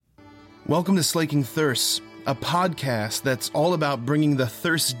Welcome to Slaking Thirsts, a podcast that's all about bringing the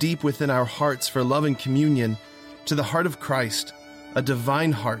thirst deep within our hearts for love and communion to the heart of Christ, a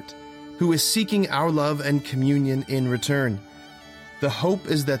divine heart, who is seeking our love and communion in return. The hope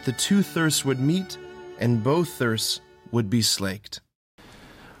is that the two thirsts would meet and both thirsts would be slaked.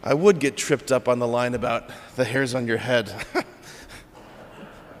 I would get tripped up on the line about the hairs on your head.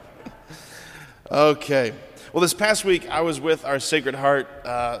 Okay. Well, this past week, I was with our Sacred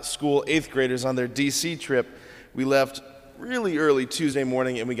Heart School 8th graders on their D.C. trip. We left really early Tuesday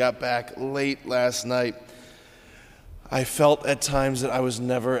morning, and we got back late last night. I felt at times that I was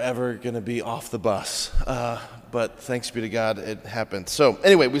never, ever going to be off the bus. But thanks be to God, it happened. So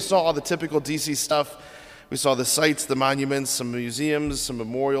anyway, we saw all the typical D.C. stuff. We saw the sites, the monuments, some museums, some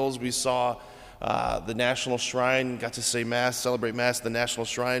memorials. We saw the National Shrine, got to say Mass, celebrate Mass at the National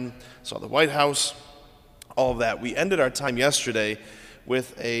Shrine. Saw the White House. All of that. We ended our time yesterday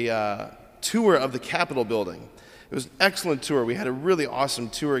with a tour of the Capitol building. It was an excellent tour. We had a really awesome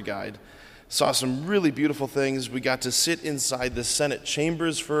tour guide. Saw some really beautiful things. We got to sit inside the Senate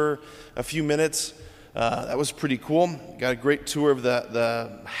chambers for a few minutes. That was pretty cool. Got a great tour of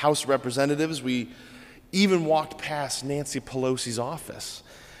the House representatives. We even walked past Nancy Pelosi's office.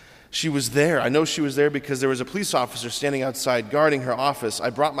 She was there. I know she was there because there was a police officer standing outside guarding her office. I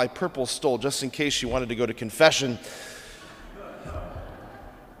brought my purple stole just in case she wanted to go to confession.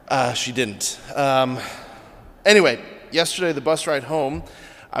 She didn't. Anyway, yesterday, the bus ride home,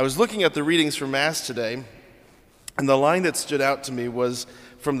 I was looking at the readings for Mass today, and the line that stood out to me was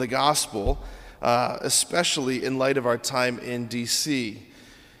from the Gospel, especially in light of our time in D.C.,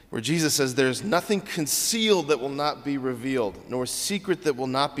 where Jesus says, "There's nothing concealed that will not be revealed, nor secret that will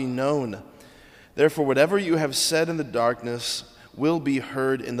not be known. Therefore, whatever you have said in the darkness will be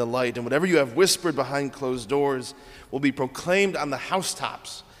heard in the light, and whatever you have whispered behind closed doors will be proclaimed on the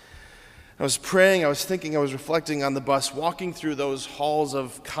housetops." I was praying, I was thinking, I was reflecting on the bus, walking through those halls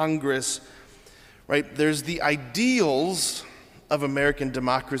of Congress, right? There's the ideals of American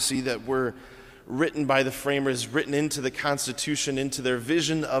democracy that were written by the framers, written into the Constitution, into their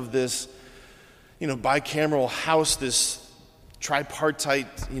vision of this, bicameral house, this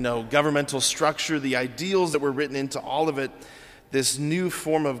tripartite, governmental structure, the ideals that were written into all of it, this new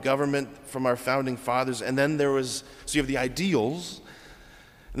form of government from our founding fathers. And then so you have the ideals,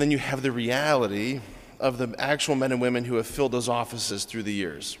 and then you have the reality of the actual men and women who have filled those offices through the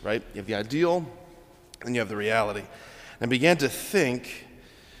years, right? You have the ideal, and you have the reality. And I began to think,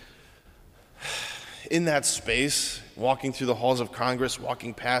 in that space, walking through the halls of Congress,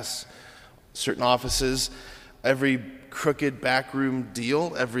 walking past certain offices, every crooked backroom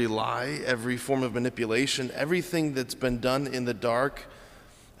deal, every lie, every form of manipulation, everything that's been done in the dark,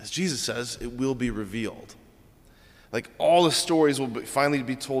 as Jesus says, it will be revealed. Like all the stories will finally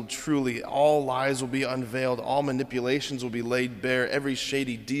be told truly, all lies will be unveiled, all manipulations will be laid bare, every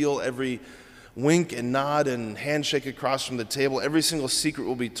shady deal, every wink and nod and handshake across from the table, every single secret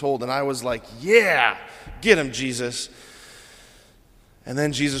will be told. And I was like, yeah, get him, Jesus. And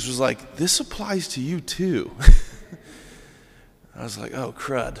then Jesus was like, this applies to you too. I was like, oh,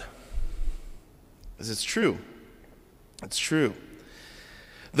 crud. Because it's true. It's true.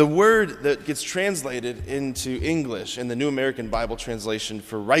 The word that gets translated into English in the New American Bible translation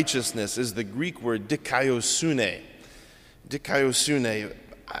for righteousness is the Greek word dikaiosune. Dikaiosune.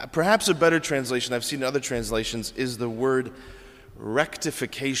 Perhaps a better translation I've seen in other translations is the word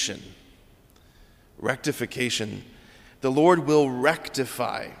rectification. Rectification. The Lord will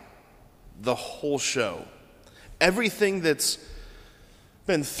rectify the whole show. Everything that's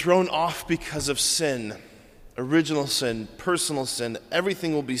been thrown off because of sin, original sin, personal sin,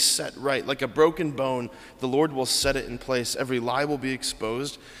 everything will be set right. Like a broken bone, the Lord will set it in place. Every lie will be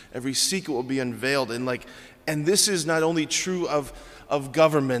exposed. Every secret will be unveiled. And this is not only true of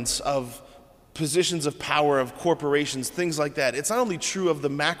governments, of positions of power, of corporations, things like that. It's not only true of the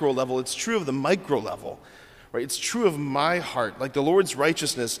macro level, it's true of the micro level, right? It's true of my heart. Like the Lord's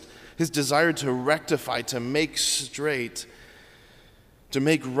righteousness, his desire to rectify, to make straight, to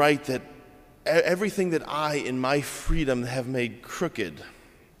make right that everything that I, in my freedom, have made crooked,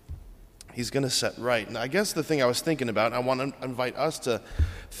 he's going to set right. And I guess the thing I was thinking about, and I want to invite us to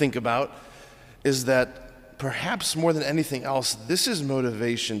think about, is that perhaps more than anything else, this is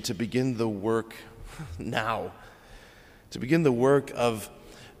motivation to begin the work now, to begin the work of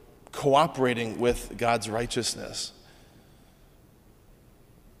cooperating with God's righteousness,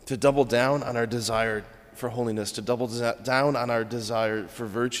 to double down on our desire for holiness, to double down on our desire for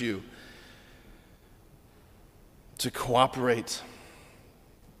virtue, to cooperate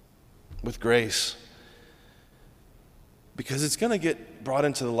with grace. because it's going to get brought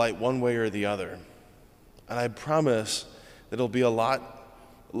into the light one way or the other. And I promise that it'll be a lot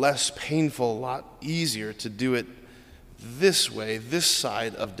less painful, a lot easier to do it this way, this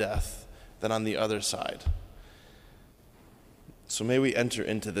side of death, than on the other side. So may we enter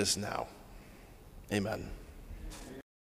into this now. Amen.